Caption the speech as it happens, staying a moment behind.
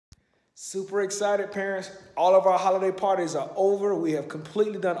Super excited, parents. All of our holiday parties are over. We have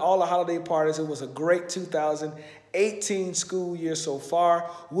completely done all the holiday parties. It was a great 2018 school year so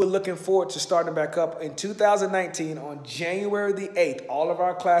far. We're looking forward to starting back up in 2019 on January the 8th. All of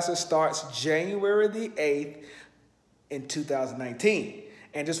our classes starts January the 8th in 2019.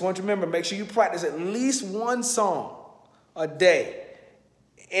 And just want you to remember, make sure you practice at least one song a day.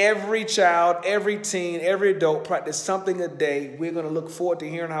 Every child, every teen, every adult practice something a day. We're going to look forward to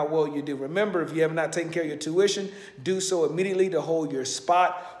hearing how well you do. Remember, if you have not taken care of your tuition, do so immediately to hold your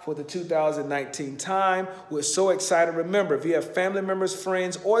spot for the 2019 time. We're so excited. Remember, if you have family members,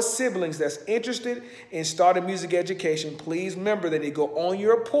 friends, or siblings that's interested in starting music education, please remember that you go on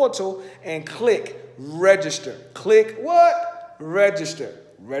your portal and click register. Click what? Register.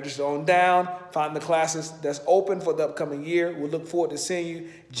 Register on down, find the classes that's open for the upcoming year. We'll look forward to seeing you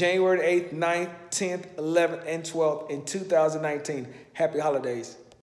January 8th, 9th, 10th, 11th, and 12th in 2019. Happy holidays.